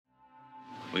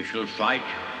We shall fight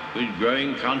with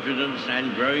growing confidence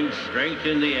and growing strength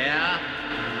in the air.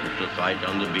 We shall fight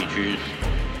on the beaches.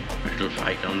 We shall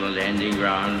fight on the landing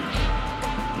grounds.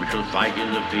 We shall fight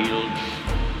in the fields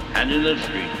and in the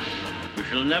streets. We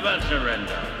shall never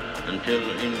surrender until,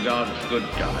 in God's good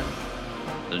time,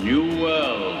 the new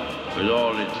world, with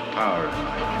all its power and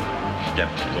might,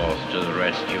 steps forth to the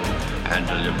rescue and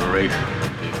the liberation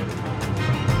of people.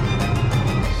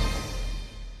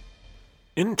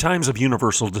 In times of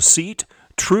universal deceit,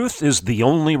 truth is the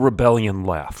only rebellion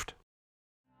left.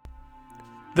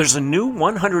 There's a new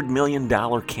 $100 million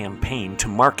campaign to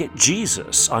market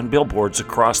Jesus on billboards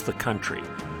across the country.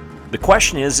 The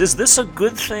question is this a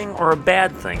good thing or a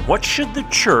bad thing? What should the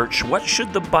church, what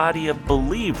should the body of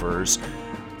believers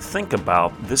think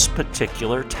about this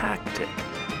particular tactic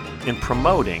in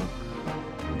promoting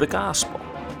the gospel?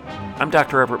 I'm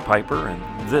Dr. Everett Piper,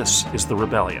 and this is The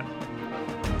Rebellion.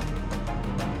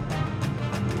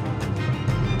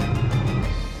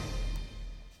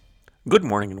 Good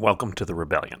morning and welcome to The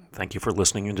Rebellion. Thank you for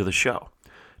listening into the show.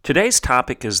 Today's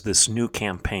topic is this new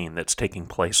campaign that's taking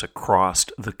place across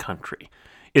the country.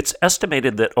 It's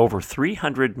estimated that over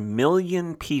 300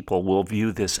 million people will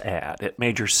view this ad at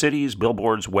major cities,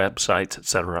 billboards, websites,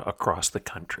 etc. across the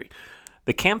country.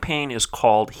 The campaign is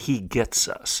called He Gets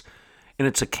Us, and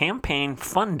it's a campaign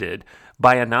funded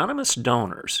by anonymous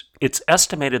donors. It's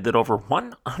estimated that over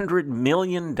 $100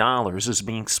 million is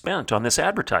being spent on this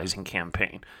advertising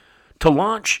campaign to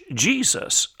launch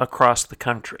Jesus across the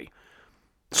country.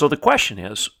 So the question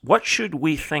is, what should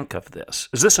we think of this?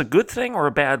 Is this a good thing or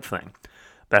a bad thing?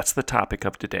 That's the topic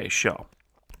of today's show.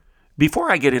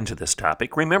 Before I get into this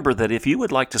topic, remember that if you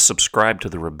would like to subscribe to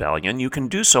The Rebellion, you can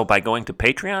do so by going to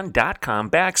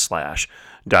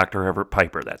patreon.com/Dr. Everett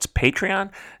Piper. That's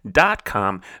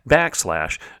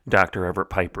patreon.com/Dr. Everett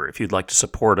Piper if you'd like to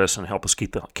support us and help us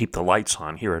keep the lights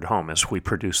on here at home as we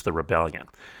produce The Rebellion.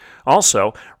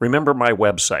 Also, remember my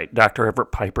website,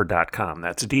 dreverettpiper.com.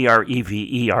 That's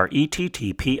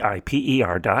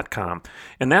dreverettpiper.com.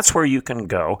 And that's where you can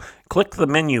go. Click the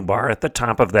menu bar at the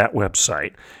top of that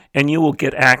website, and you will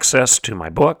get access to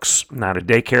my books, Not a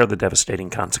Daycare, The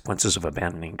Devastating Consequences of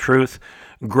Abandoning Truth,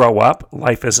 Grow Up,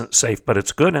 Life Isn't Safe But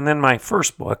It's Good, and then my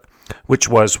first book, which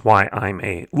was Why I'm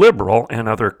a Liberal and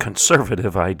Other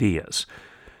Conservative Ideas.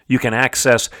 You can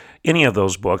access any of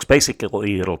those books.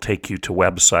 Basically, it'll take you to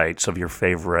websites of your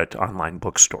favorite online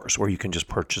bookstores where you can just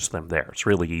purchase them there. It's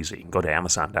really easy. You can go to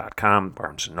Amazon.com,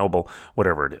 Barnes & Noble,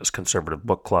 whatever it is, Conservative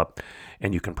Book Club,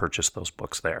 and you can purchase those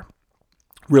books there.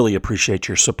 Really appreciate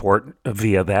your support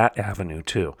via that avenue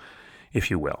too, if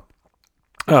you will.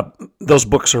 Those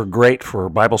books are great for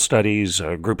Bible studies,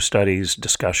 group studies,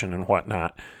 discussion, and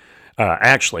whatnot.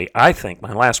 Actually, I think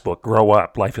my last book, Grow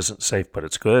Up, Life Isn't Safe But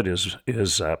It's Good,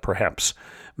 is perhaps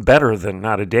better than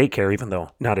Not a Daycare, even though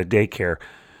Not a Daycare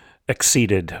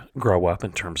exceeded Grow Up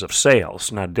in terms of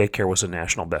sales. Not a Daycare was a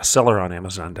national bestseller on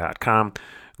Amazon.com.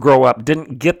 Grow Up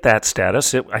didn't get that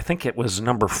status. I think it was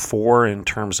number 4 in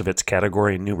terms of its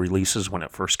category in new releases when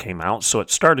it first came out, so it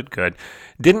started good.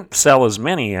 Didn't sell as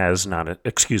many as Not a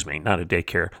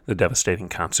Daycare, The Devastating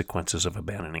Consequences of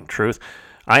Abandoning Truth.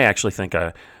 I actually think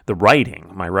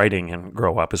my writing in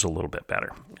Grow Up is a little bit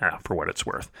better, for what it's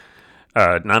worth.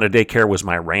 Not a Daycare was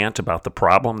my rant about the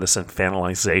problem, this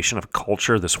infantilization of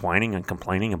culture, this whining and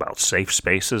complaining about safe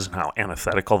spaces and how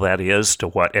antithetical that is to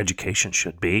what education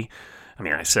should be. I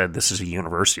mean, I said this is a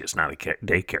university, it's not a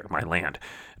daycare, my land.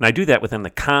 And I do that within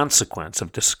the consequence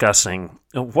of discussing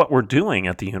what we're doing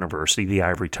at the university, the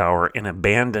ivory tower, in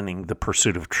abandoning the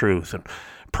pursuit of truth and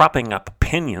propping up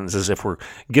opinions as if we're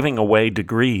giving away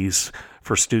degrees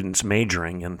for students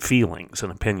majoring in feelings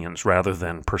and opinions rather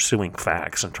than pursuing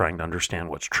facts and trying to understand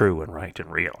what's true and right and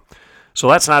real. So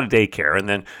that's Not a Daycare. And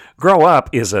then Grow Up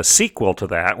is a sequel to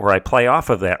that where I play off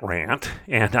of that rant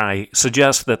and I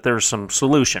suggest that there's some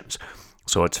solutions.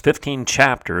 So it's 15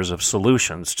 chapters of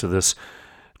solutions to this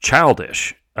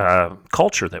childish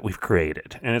culture that we've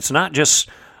created. And it's not just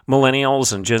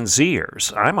millennials and Gen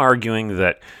Zers. I'm arguing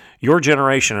that your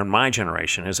generation and my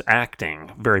generation is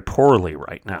acting very poorly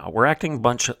right now. We're acting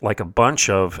like a bunch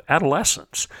of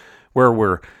adolescents where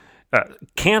we're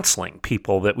canceling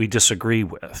people that we disagree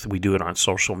with. We do it on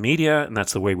social media, and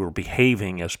that's the way we're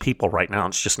behaving as people right now.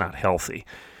 It's just not healthy.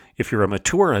 If you're a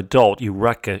mature adult,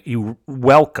 you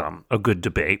welcome a good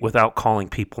debate without calling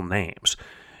people names.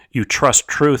 You trust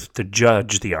truth to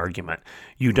judge the argument.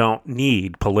 You don't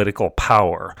need political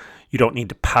power. You don't need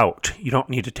to pout. You don't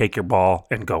need to take your ball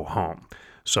and go home.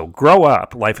 So Grow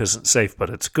Up, Life Isn't Safe But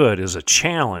It's Good is a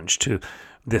challenge to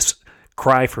this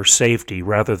cry for safety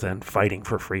rather than fighting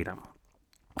for freedom.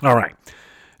 All right.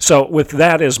 So with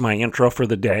that as my intro for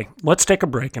the day, let's take a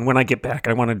break. And when I get back,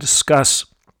 I want to discuss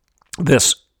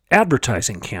this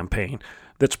advertising campaign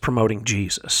that's promoting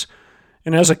Jesus.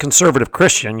 And as a conservative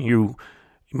Christian, you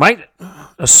might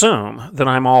assume that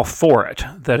I'm all for it,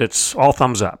 that it's all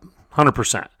thumbs up,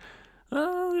 100%.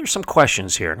 There's some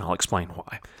questions here, and I'll explain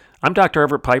why. I'm Dr.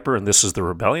 Everett Piper, and this is The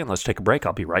Rebellion. Let's take a break.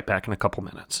 I'll be right back in a couple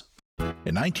minutes.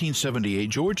 In 1978,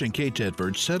 George and Kate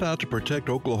Tedford set out to protect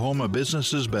Oklahoma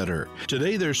businesses better.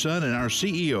 Today, their son and our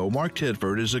CEO, Mark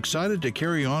Tedford, is excited to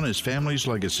carry on his family's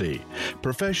legacy.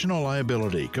 Professional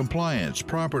liability, compliance,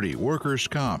 property, workers'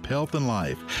 comp, health and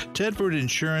life. Tedford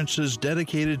Insurance's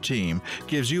dedicated team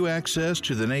gives you access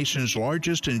to the nation's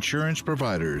largest insurance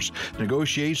providers,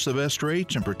 negotiates the best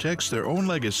rates, and protects their own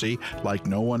legacy like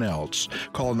no one else.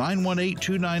 Call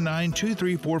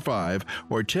 918-299-2345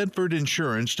 or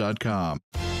tedfordinsurance.com.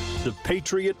 The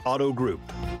Patriot Auto Group,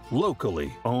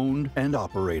 locally owned and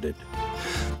operated.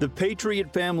 The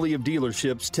Patriot family of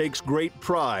dealerships takes great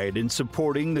pride in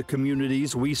supporting the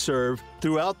communities we serve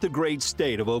throughout the great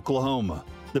state of Oklahoma.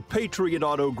 The Patriot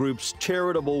Auto Group's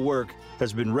charitable work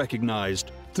has been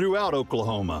recognized throughout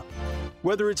Oklahoma.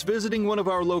 Whether it's visiting one of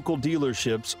our local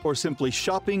dealerships or simply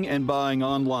shopping and buying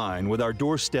online with our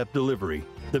doorstep delivery,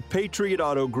 the Patriot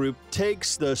Auto Group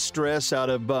takes the stress out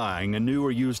of buying a new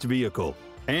or used vehicle.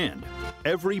 And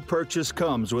every purchase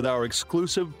comes with our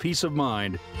exclusive peace of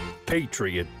mind,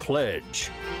 Patriot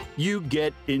Pledge. You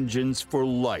get engines for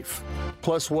life,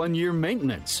 plus 1 year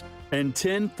maintenance, and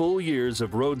 10 full years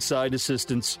of roadside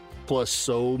assistance, plus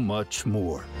so much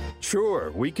more.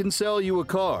 Sure, we can sell you a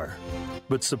car,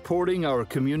 but supporting our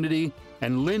community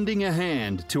and lending a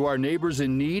hand to our neighbors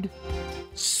in need?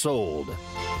 Sold.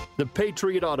 The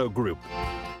Patriot Auto Group.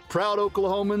 Proud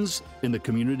Oklahomans in the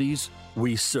communities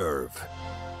we serve.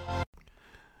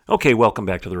 Okay, welcome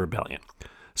back to The Rebellion.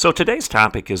 So today's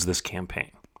topic is this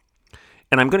campaign.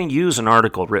 And I'm going to use an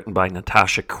article written by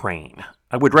Natasha Crane.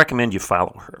 I would recommend you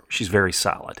follow her. She's very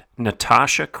solid.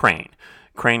 Natasha Crane.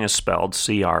 Crane is spelled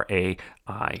Crain.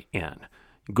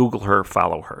 Google her,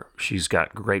 follow her. She's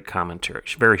got great commentary.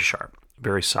 She's very sharp,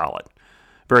 very solid,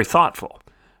 very thoughtful,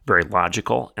 very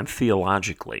logical, and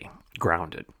theologically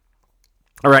grounded.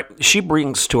 All right, she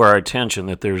brings to our attention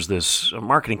that there's this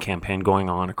marketing campaign going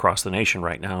on across the nation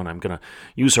right now, and I'm going to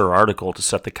use her article to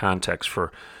set the context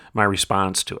for my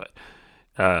response to it.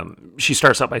 She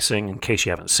starts out by saying, in case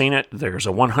you haven't seen it, there's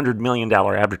a $100 million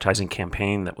advertising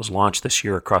campaign that was launched this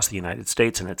year across the United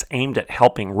States, and it's aimed at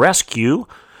helping rescue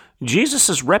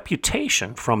Jesus'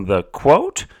 reputation from the,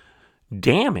 quote,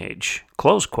 damage,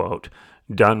 close quote,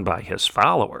 done by his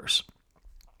followers.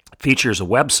 It features a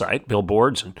website,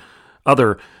 billboards, and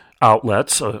other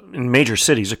outlets in major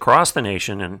cities across the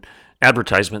nation, and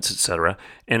advertisements, etc.,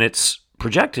 and it's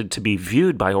projected to be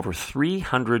viewed by over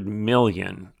 300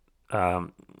 million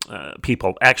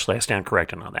people. Actually, I stand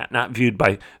corrected on that. Not viewed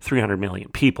by 300 million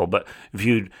people, but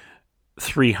viewed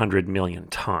 300 million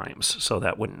times. So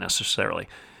that wouldn't necessarily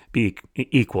be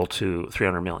equal to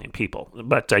 300 million people.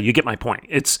 But you get my point.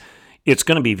 It's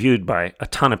going to be viewed by a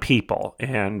ton of people,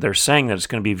 and they're saying that it's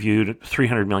going to be viewed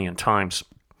 300 million times.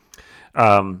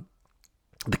 The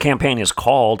campaign is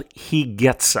called He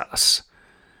Gets Us,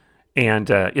 and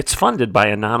it's funded by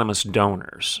anonymous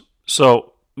donors.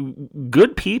 So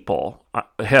good people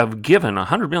have given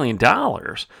 $100 million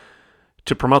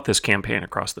to promote this campaign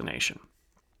across the nation.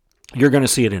 You're going to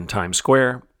see it in Times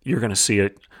Square. You're going to see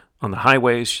it on the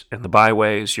highways and the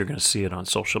byways. You're going to see it on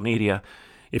social media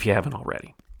if you haven't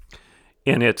already.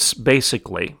 And it's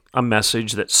basically a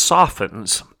message that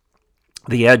softens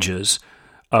the edges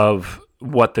of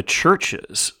what the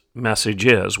church's message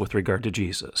is with regard to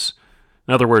Jesus.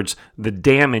 In other words, the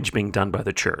damage being done by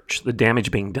the church, the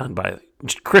damage being done by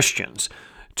Christians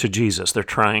to Jesus. They're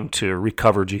trying to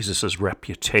recover Jesus'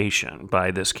 reputation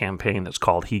by this campaign that's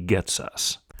called He Gets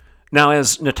Us. Now,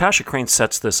 as Natasha Crane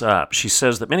sets this up, she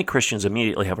says that many Christians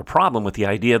immediately have a problem with the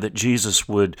idea that Jesus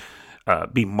would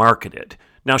be marketed.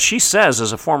 Now, she says,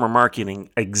 as a former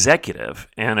marketing executive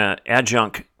and an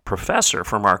adjunct professor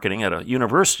for marketing at a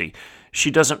university, she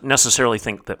doesn't necessarily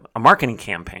think that a marketing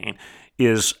campaign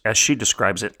is, as she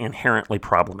describes it, inherently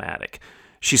problematic.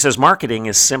 She says marketing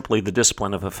is simply the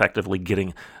discipline of effectively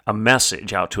getting a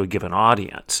message out to a given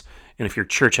audience. And if your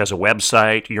church has a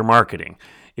website, you're marketing.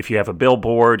 If you have a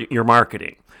billboard, you're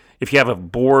marketing. If you have a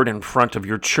board in front of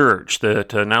your church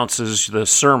that announces the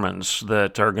sermons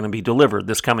that are going to be delivered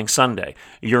this coming Sunday,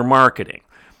 you're marketing.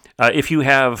 If you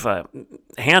have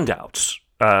handouts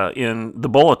in the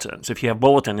bulletins, if you have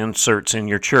bulletin inserts in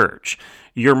your church,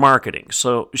 you're marketing.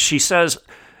 So she says,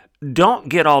 don't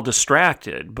get all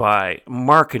distracted by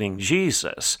marketing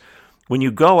Jesus when you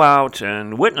go out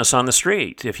and witness on the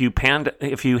street, if you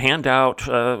hand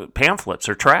out pamphlets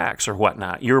or tracts or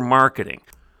whatnot, you're marketing.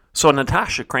 So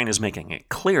Natasha Crane is making it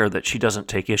clear that she doesn't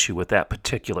take issue with that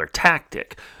particular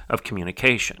tactic of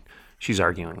communication. She's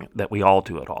arguing that we all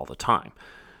do it all the time.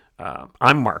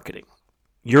 I'm marketing.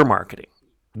 You're marketing.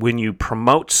 When you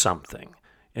promote something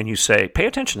and you say, pay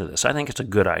attention to this. I think it's a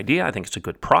good idea. I think it's a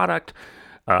good product.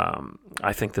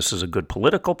 I think this is a good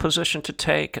political position to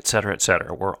take, et cetera, et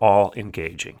cetera. We're all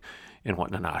engaging in what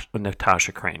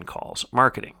Natasha Crane calls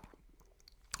marketing.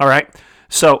 All right.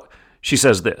 So she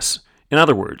says this. In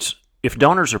other words, if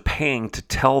donors are paying to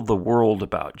tell the world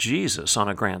about Jesus on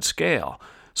a grand scale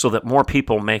so that more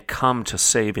people may come to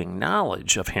saving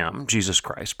knowledge of him, Jesus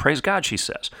Christ, praise God, she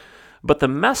says. But the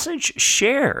message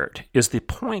shared is the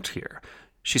point here.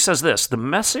 She says this, the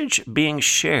message being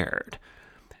shared,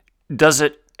 does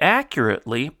it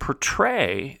accurately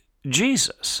portray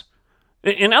Jesus?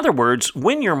 In other words,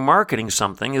 when you're marketing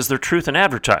something, is there truth in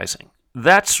advertising?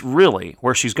 That's really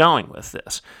where she's going with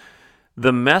this.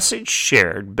 The message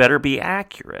shared better be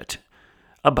accurate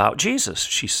about Jesus,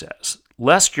 she says,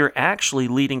 lest you're actually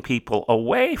leading people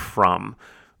away from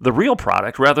the real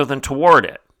product rather than toward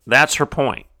it. That's her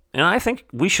point. And I think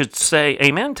we should say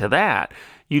amen to that.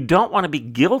 You don't want to be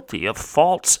guilty of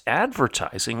false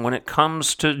advertising when it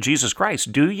comes to Jesus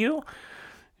Christ, do you?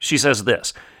 She says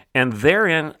this, and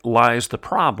therein lies the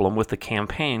problem with the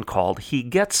campaign called He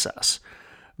Gets Us.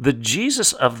 The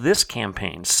Jesus of this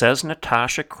campaign, says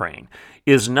Natasha Crane,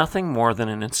 is nothing more than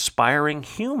an inspiring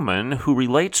human who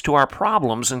relates to our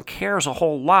problems and cares a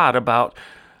whole lot about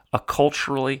a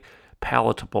culturally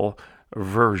palatable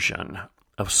version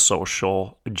of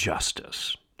social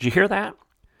justice. Did you hear that?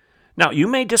 Now, you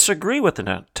may disagree with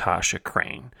Natasha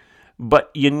Crane, but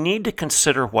you need to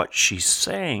consider what she's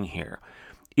saying here.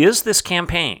 Is this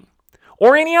campaign,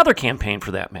 or any other campaign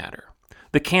for that matter,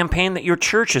 the campaign that your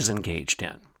church is engaged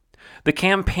in, the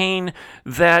campaign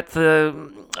that the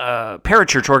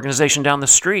parachurch organization down the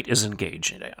street is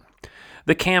engaged in,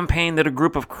 the campaign that a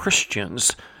group of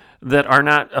Christians that are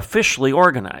not officially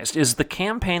organized, is the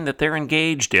campaign that they're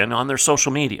engaged in on their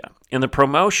social media, in the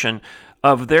promotion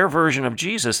of their version of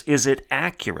Jesus, is it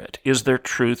accurate? Is there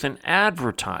truth in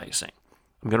advertising?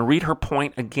 I'm going to read her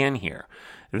point again here.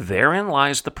 Therein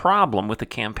lies the problem with the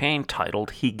campaign titled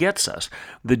He Gets Us.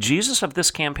 The Jesus of this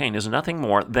campaign is nothing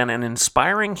more than an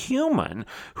inspiring human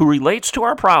who relates to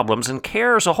our problems and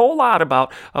cares a whole lot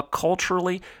about a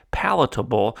culturally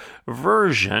palatable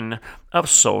version of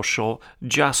social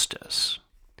justice.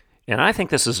 And I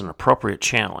think this is an appropriate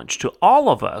challenge to all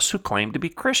of us who claim to be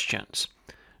Christians.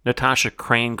 Natasha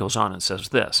Crane goes on and says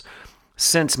this,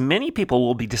 since many people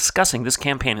will be discussing this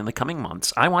campaign in the coming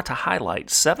months, I want to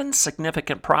highlight 7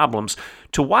 significant problems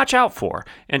to watch out for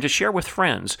and to share with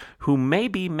friends who may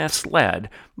be misled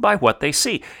by what they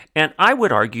see. And I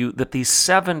would argue that these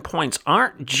 7 points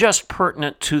aren't just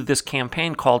pertinent to this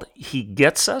campaign called He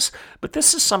Gets Us, but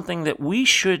this is something that we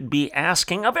should be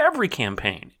asking of every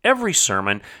campaign, every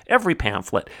sermon, every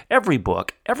pamphlet, every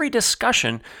book, every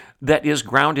discussion that is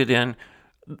grounded in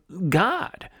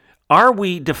God. Are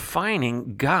we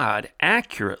defining God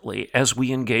accurately as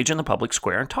we engage in the public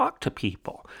square and talk to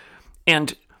people?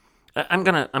 And I'm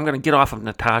gonna get off of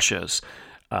Natasha's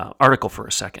article for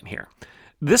a second here.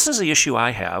 This is the issue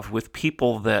I have with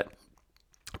people that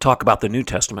talk about the New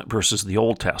Testament versus the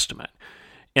Old Testament,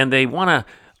 and they want to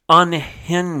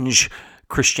unhinge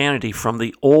Christianity from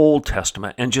the Old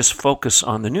Testament and just focus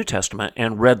on the New Testament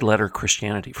and red letter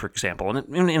Christianity, for example.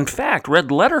 And in fact,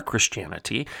 red letter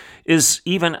Christianity is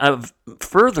even a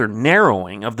further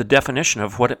narrowing of the definition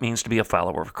of what it means to be a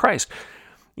follower of Christ.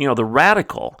 You know, the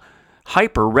radical,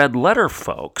 hyper red letter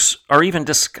folks are even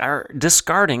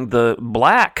discarding the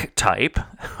black type,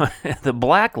 the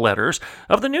black letters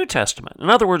of the New Testament. In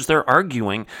other words, they're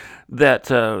arguing that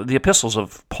the epistles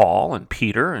of Paul and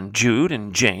Peter and Jude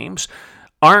and James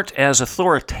aren't as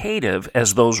authoritative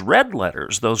as those red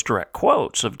letters, those direct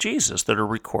quotes of Jesus that are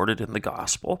recorded in the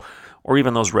gospel, or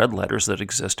even those red letters that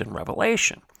exist in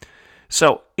Revelation.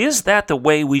 So, is that the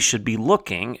way we should be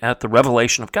looking at the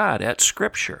revelation of God, at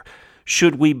Scripture?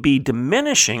 Should we be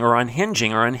diminishing or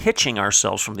unhinging or unhitching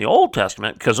ourselves from the Old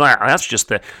Testament? Because that's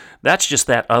just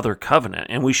that other covenant.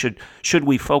 And should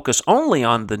we focus only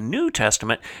on the New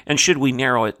Testament? And should we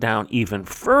narrow it down even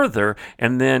further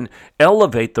and then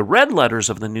elevate the red letters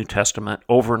of the New Testament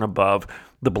over and above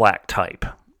the black type?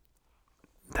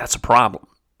 That's a problem.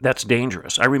 That's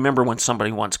dangerous. I remember when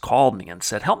somebody once called me and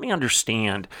said, help me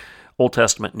understand Old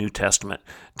Testament, New Testament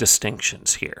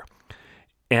distinctions here.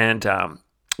 And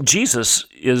Jesus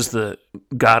is the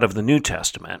God of the New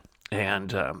Testament,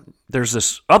 And there's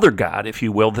this other God, if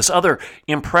you will, this other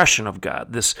impression of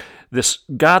God. This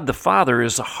God the Father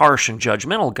is a harsh and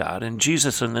judgmental God, and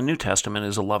Jesus in the New Testament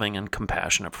is a loving and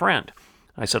compassionate friend.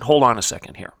 I said, hold on a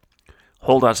second here.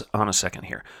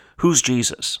 Who's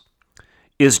Jesus?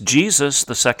 Is Jesus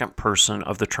the second person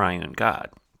of the triune God?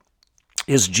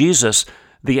 Is Jesus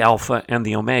the Alpha and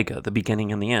the Omega, the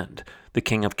beginning and the end, the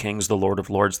King of Kings, the Lord of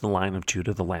Lords, the Lion of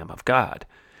Judah, the Lamb of God?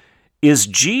 Is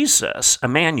Jesus,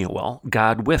 Emmanuel,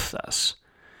 God with us?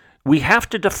 We have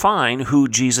to define who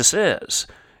Jesus is.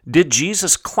 Did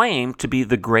Jesus claim to be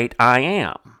the great I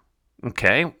am?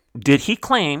 Okay. Did he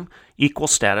claim equal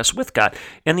status with God?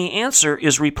 And the answer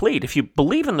is replete. If you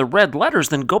believe in the red letters,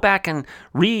 then go back and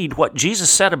read what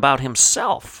Jesus said about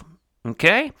himself.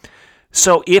 Okay?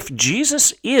 So if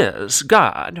Jesus is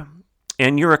God,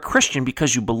 and you're a Christian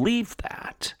because you believe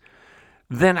that,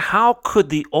 then how could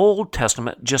the Old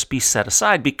Testament just be set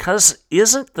aside? Because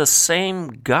isn't the same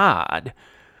God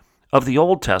of the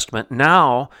Old Testament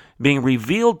now being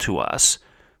revealed to us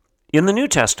in the New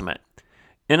Testament?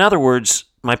 In other words,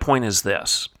 my point is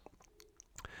this.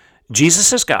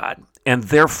 Jesus is God, and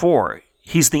therefore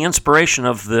he's the inspiration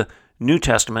of the New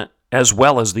Testament as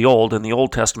well as the Old, and the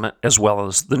Old Testament as well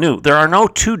as the New. There are no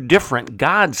two different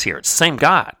gods here. It's the same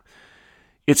God.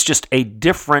 It's just a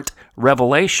different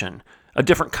revelation, a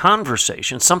different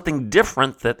conversation, something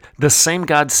different that the same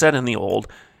God said in the Old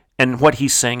and what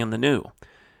he's saying in the New.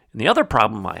 And the other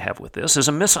problem I have with this is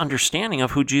a misunderstanding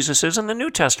of who Jesus is in the New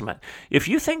Testament. If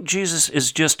you think Jesus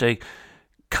is just a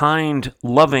kind,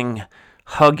 loving,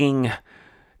 hugging,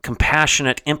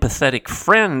 compassionate, empathetic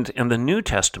friend in the New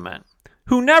Testament,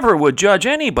 who never would judge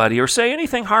anybody or say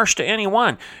anything harsh to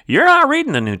anyone, you're not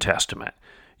reading the New Testament.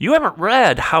 You haven't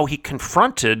read how he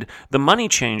confronted the money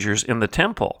changers in the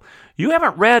temple. You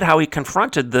haven't read how he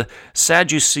confronted the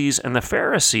Sadducees and the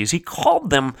Pharisees. He called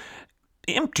them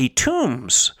empty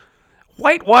tombs,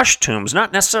 whitewashed tombs,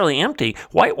 not necessarily empty,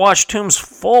 whitewashed tombs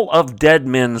full of dead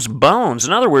men's bones.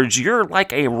 In other words, you're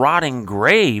like a rotting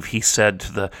grave, he said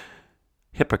to the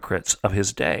hypocrites of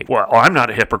his day. Well, I'm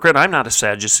not a hypocrite. I'm not a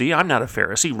Sadducee. I'm not a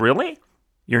Pharisee. Really?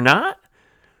 You're not?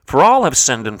 For all have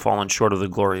sinned and fallen short of the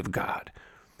glory of God.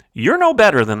 You're no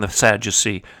better than the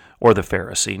Sadducee or the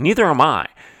Pharisee. Neither am I.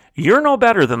 You're no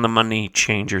better than the money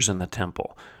changers in the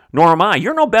temple. Nor am I.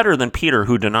 You're no better than Peter,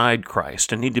 who denied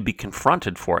Christ and need to be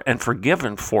confronted for it and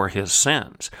forgiven for his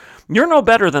sins. You're no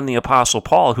better than the Apostle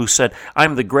Paul, who said,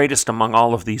 I'm the greatest among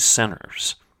all of these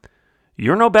sinners.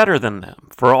 You're no better than them,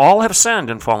 for all have sinned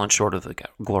and fallen short of the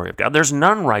glory of God. There's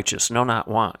none righteous, no, not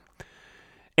one.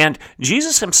 And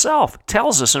Jesus himself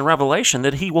tells us in Revelation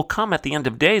that he will come at the end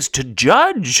of days to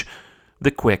judge the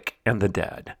quick and the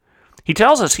dead. He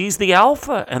tells us he's the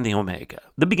Alpha and the Omega,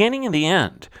 the beginning and the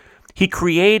end. He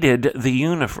created the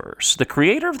universe. The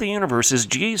creator of the universe is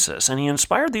Jesus, and he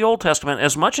inspired the Old Testament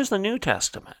as much as the New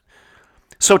Testament.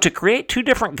 So to create two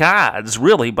different gods,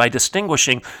 really, by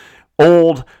distinguishing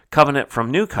Old Covenant from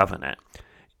New Covenant,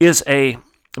 is a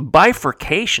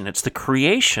bifurcation. It's the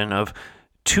creation of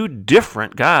two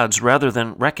different gods rather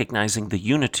than recognizing the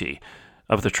unity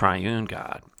of the triune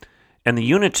God. And the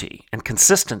unity and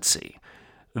consistency,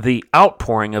 the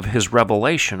outpouring of his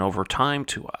revelation over time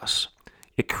to us.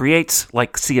 It creates,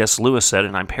 like C.S. Lewis said,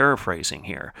 and I'm paraphrasing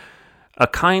here, a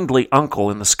kindly uncle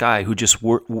in the sky who just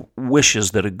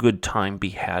wishes that a good time be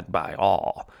had by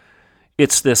all.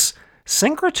 It's this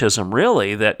syncretism,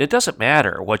 really, that it doesn't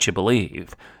matter what you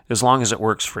believe as long as it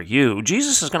works for you.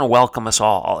 Jesus is going to welcome us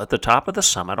all at the top of the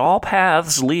summit. All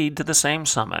paths lead to the same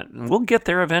summit, and we'll get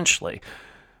there eventually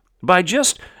by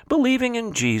just believing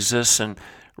in Jesus and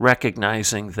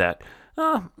recognizing that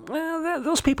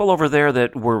those people over there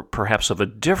that were perhaps of a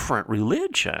different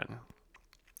religion,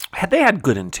 they had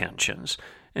good intentions,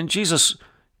 and Jesus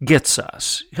gets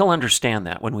us. He'll understand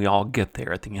that when we all get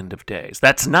there at the end of days.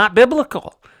 That's not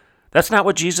biblical. That's not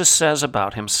what Jesus says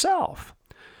about himself.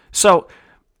 So,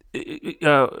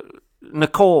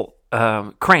 Nicole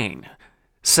Crane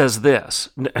says this.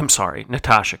 I'm sorry,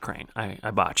 Natasha Crane. I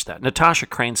botched that. Natasha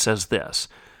Crane says this.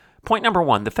 Point number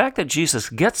one, the fact that Jesus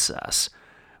gets us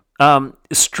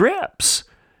strips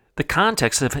the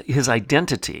context of his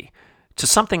identity to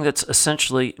something that's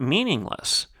essentially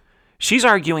meaningless. She's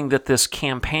arguing that this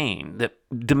campaign that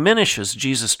diminishes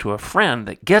Jesus to a friend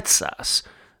that gets us,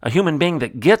 a human being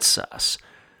that gets us.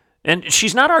 And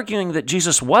she's not arguing that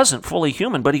Jesus wasn't fully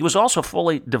human, but he was also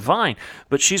fully divine.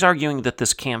 But she's arguing that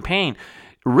this campaign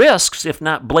risks, if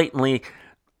not blatantly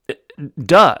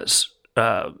does,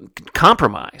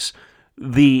 compromise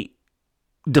the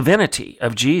divinity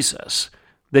of Jesus,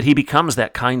 that he becomes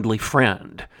that kindly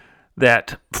friend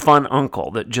that fun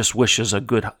uncle that just wishes a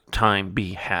good time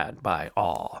be had by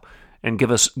all and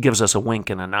gives us a wink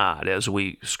and a nod as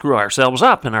we screw ourselves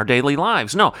up in our daily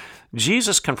lives. No,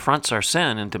 Jesus confronts our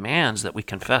sin and demands that we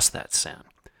confess that sin.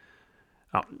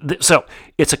 So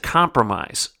it's a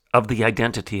compromise of the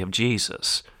identity of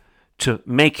Jesus to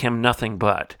make him nothing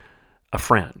but a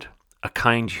friend, a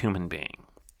kind human being.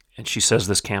 And she says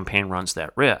this campaign runs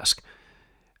that risk.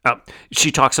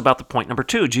 She talks about the point number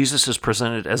 2. Jesus is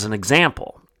presented as an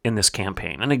example in this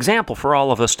campaign, an example for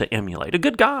all of us to emulate, a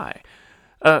good guy,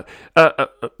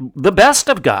 the best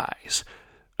of guys,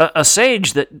 a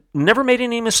sage that never made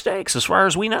any mistakes as far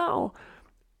as we know.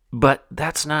 But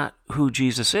that's not who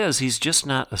Jesus is. He's just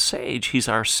not a sage. He's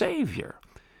our Savior.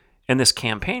 And this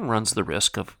campaign runs the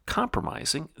risk of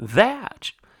compromising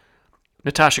that.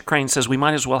 Natasha Crane says we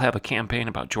might as well have a campaign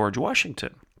about George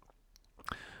Washington.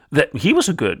 That he was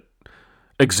a good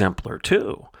exemplar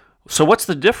too. So what's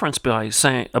the difference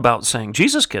about saying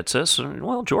Jesus gets us?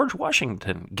 Well, George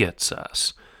Washington gets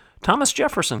us. Thomas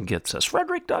Jefferson gets us.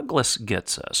 Frederick Douglass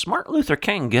gets us. Martin Luther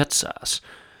King gets us.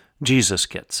 Jesus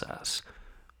gets us.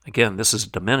 Again, this is a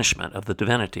diminishment of the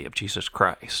divinity of Jesus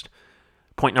Christ.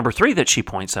 Point number 3 that she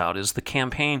points out is the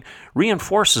campaign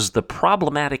reinforces the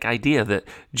problematic idea that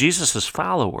Jesus'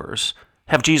 followers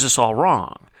have Jesus all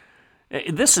wrong.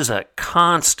 This is a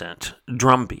constant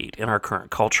drumbeat in our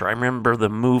current culture. I remember the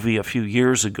movie a few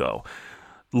years ago,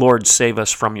 Lord Save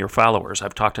Us from Your Followers.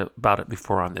 I've talked about it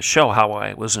before on the show, how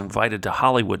I was invited to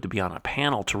Hollywood to be on a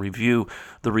panel to review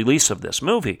the release of this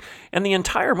movie. And the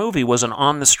entire movie was an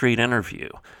on-the-street interview,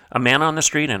 a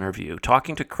man-on-the-street interview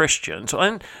talking to Christians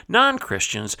and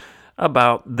non-Christians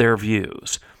about their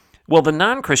views. Well, the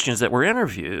non-Christians that were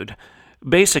interviewed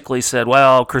basically said,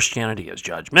 well, Christianity is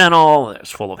judgmental,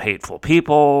 it's full of hateful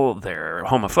people, they're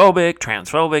homophobic,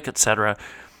 transphobic, etc.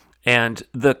 And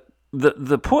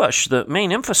the push, the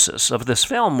main emphasis of this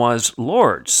film was,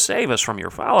 Lord, save us from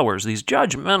your followers, these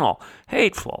judgmental,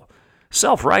 hateful,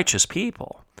 self-righteous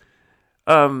people.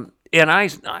 And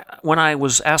when I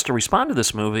was asked to respond to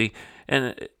this movie,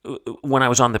 and when I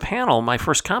was on the panel, my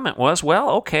first comment was,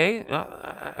 well, okay,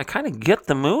 I kind of get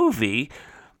the movie.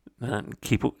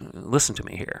 Listen to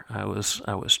me here. I was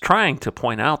trying to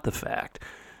point out the fact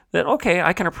that, okay,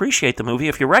 I can appreciate the movie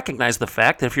if you recognize the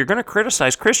fact that if you're going to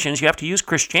criticize Christians, you have to use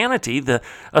Christianity, the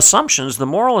assumptions, the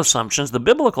moral assumptions, the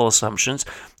biblical assumptions.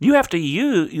 You have to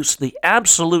use the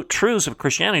absolute truths of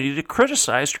Christianity to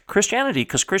criticize Christianity,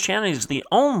 because Christianity is the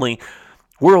only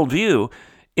worldview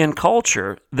in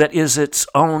culture that is its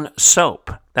own soap.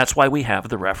 That's why we have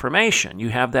the Reformation. You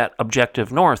have that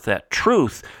objective north, that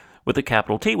truth with a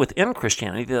capital T within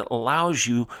Christianity that allows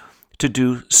you to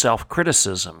do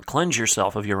self-criticism, cleanse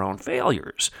yourself of your own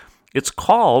failures. It's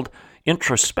called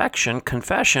introspection,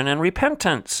 confession, and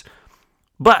repentance.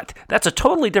 But that's a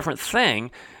totally different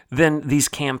thing than these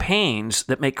campaigns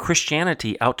that make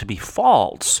Christianity out to be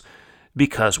false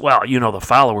because, well, the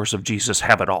followers of Jesus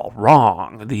have it all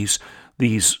wrong.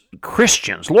 These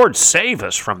Christians, Lord save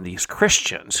us from these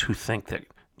Christians who think that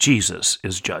Jesus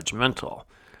is judgmental.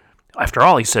 After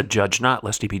all, he said, judge not,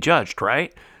 lest ye be judged,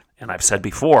 right? And I've said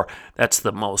before, that's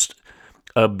the most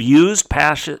abused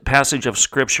passage of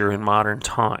Scripture in modern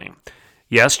time.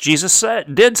 Yes, Jesus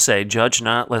did say, judge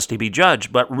not, lest ye be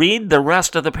judged. But read the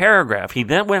rest of the paragraph. He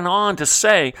then went on to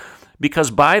say,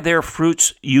 because by their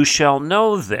fruits you shall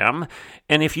know them,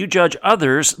 and if you judge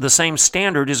others, the same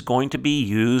standard is going to be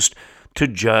used to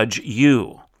judge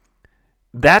you.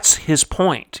 That's his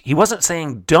point. He wasn't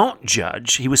saying don't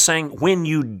judge. He was saying when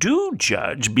you do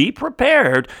judge, be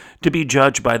prepared to be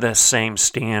judged by the same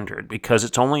standard, because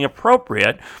it's only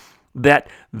appropriate that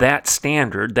that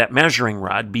standard, that measuring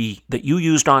rod that you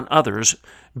used on others,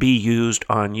 be used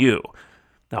on you.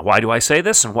 Now, why do I say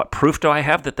this, and what proof do I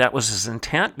have that that was his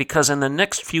intent? Because in the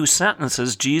next few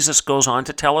sentences, Jesus goes on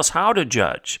to tell us how to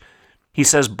judge. He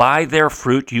says, by their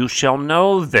fruit you shall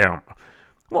know them.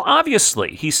 Well,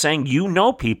 obviously, he's saying you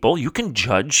know people, you can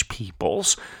judge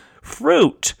people's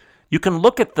fruit. You can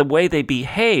look at the way they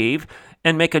behave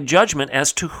and make a judgment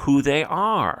as to who they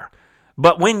are.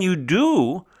 But when you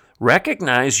do,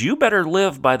 recognize you better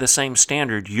live by the same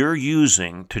standard you're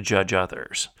using to judge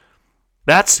others.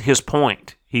 That's his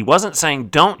point. He wasn't saying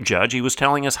don't judge, he was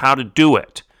telling us how to do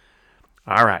it.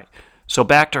 All right, so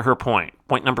back to her point.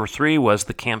 Point number 3 was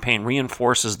the campaign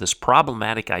reinforces this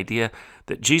problematic idea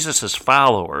that Jesus'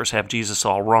 followers have Jesus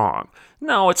all wrong.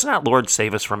 No, it's not Lord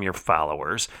save us from your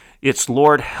followers. It's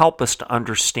Lord help us to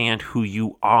understand who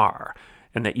you are,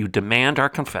 and that you demand our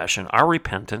confession, our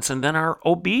repentance, and then our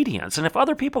obedience. And if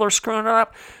other people are screwing it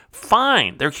up,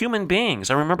 fine. They're human beings.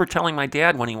 I remember telling my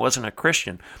dad when he wasn't a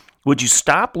Christian, Would you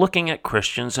stop looking at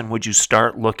Christians and would you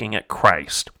start looking at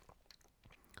Christ?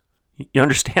 You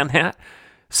understand that?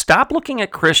 Stop looking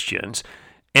at Christians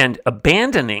and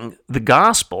abandoning the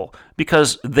gospel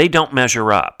because they don't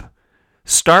measure up.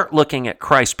 Start looking at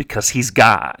Christ because he's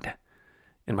God.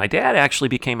 And my dad actually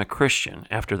became a Christian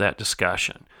after that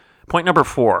discussion. Point number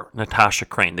 4, Natasha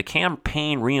Crane. The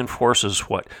campaign reinforces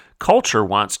what culture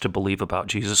wants to believe about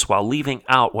Jesus while leaving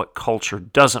out what culture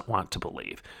doesn't want to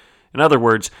believe. In other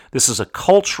words, this is a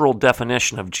cultural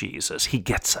definition of Jesus. He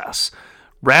gets us,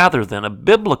 rather than a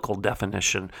biblical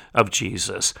definition of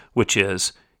Jesus, which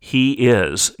is, he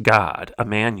is God,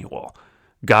 Emmanuel,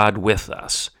 God with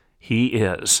us. He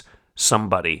is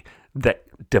somebody that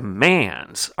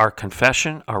demands our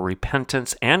confession, our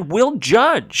repentance, and will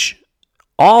judge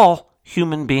all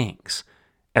human beings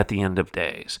at the end of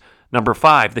days. Number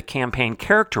 5, the campaign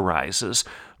characterizes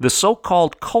the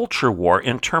so-called culture war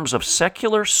in terms of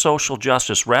secular social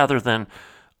justice rather than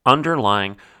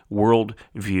underlying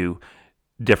worldview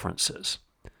differences.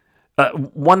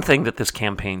 One thing that this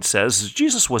campaign says is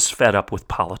Jesus was fed up with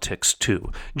politics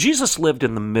too. Jesus lived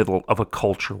in the middle of a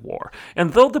culture war.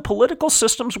 And though the political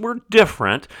systems were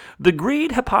different, the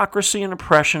greed, hypocrisy, and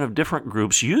oppression of different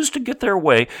groups used to get their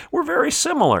way were very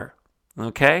similar.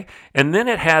 Okay? And then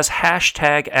it has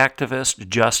hashtag activist,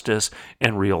 justice,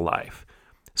 and real life.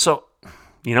 So,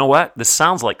 you know what? This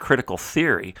sounds like critical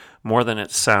theory more than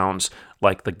it sounds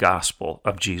like the gospel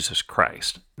of Jesus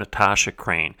Christ. Natasha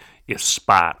Crane is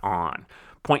spot on.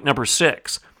 Point number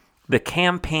 6, the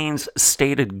campaign's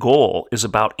stated goal is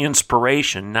about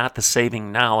inspiration, not the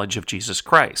saving knowledge of Jesus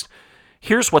Christ.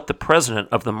 Here's what the president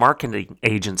of the marketing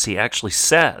agency actually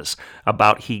says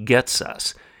about He Gets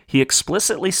Us. He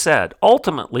explicitly said,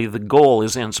 ultimately the goal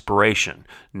is inspiration,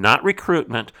 not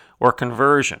recruitment or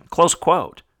conversion. Close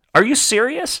quote. Are you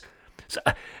serious?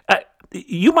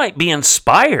 You might be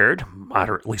inspired,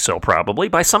 moderately so probably,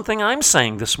 by something I'm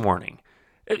saying this morning.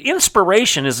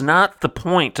 Inspiration is not the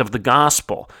point of the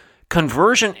gospel.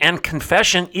 Conversion and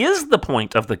confession is the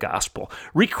point of the gospel.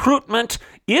 Recruitment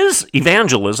is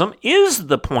evangelism, is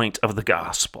the point of the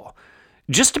gospel.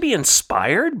 Just to be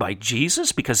inspired by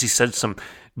Jesus because he said some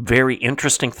very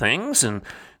interesting things in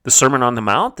the Sermon on the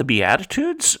Mount, the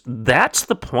Beatitudes, that's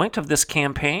the point of this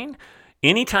campaign.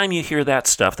 Anytime you hear that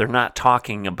stuff, they're not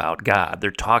talking about God.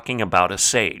 They're talking about a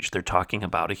sage. They're talking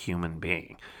about a human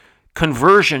being.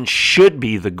 Conversion should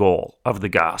be the goal of the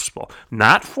gospel,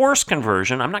 not forced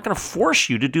conversion. I'm not going to force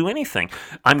you to do anything.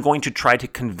 I'm going to try to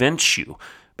convince you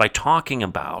by talking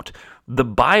about the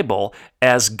Bible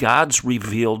as God's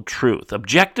revealed truth,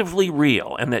 objectively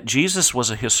real, and that Jesus is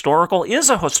a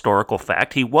historical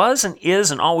fact. He was and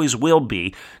is and always will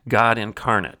be God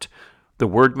incarnate, the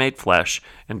Word made flesh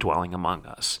and dwelling among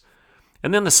us.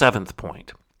 And then the 7th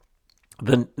point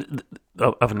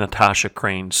of Natasha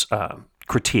Crane's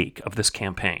critique of this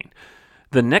campaign.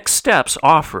 The next steps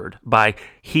offered by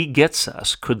He Gets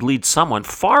Us could lead someone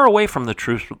far away from the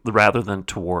truth rather than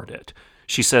toward it.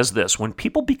 She says this, when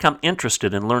people become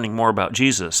interested in learning more about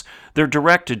Jesus, they're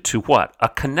directed to what? A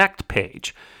Connect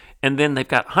page. And then they've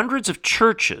got hundreds of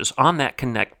churches on that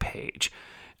Connect page.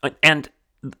 And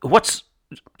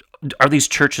are these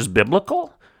churches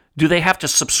biblical? Do they have to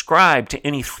subscribe to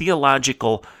any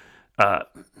theological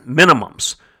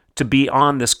minimums to be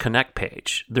on this Connect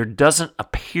page? There doesn't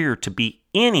appear to be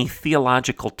any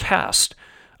theological test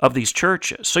of these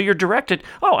churches. So you're directed,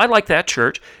 I like that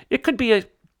church. It could be a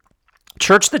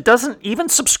church that doesn't even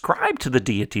subscribe to the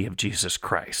deity of Jesus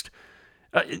Christ.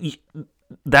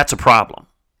 That's a problem.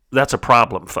 That's a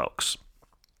problem, folks.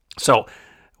 So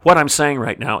what I'm saying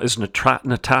right now is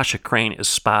Natasha Crane is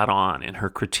spot on in her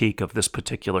critique of this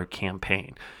particular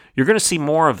campaign. You're going to see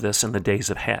more of this in the days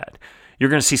ahead. You're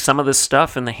going to see some of this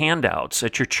stuff in the handouts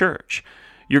at your church.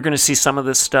 You're going to see some of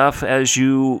this stuff as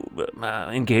you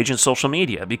engage in social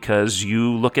media because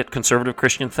you look at conservative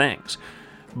Christian things.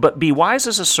 But be wise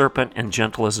as a serpent and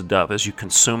gentle as a dove as you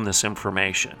consume this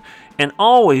information. And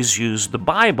always use the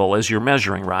Bible as your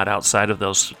measuring rod outside of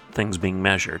those things being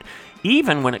measured,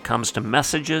 even when it comes to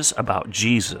messages about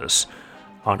Jesus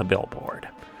on a billboard.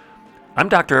 I'm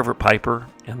Dr. Everett Piper,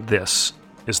 and this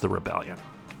is The Rebellion.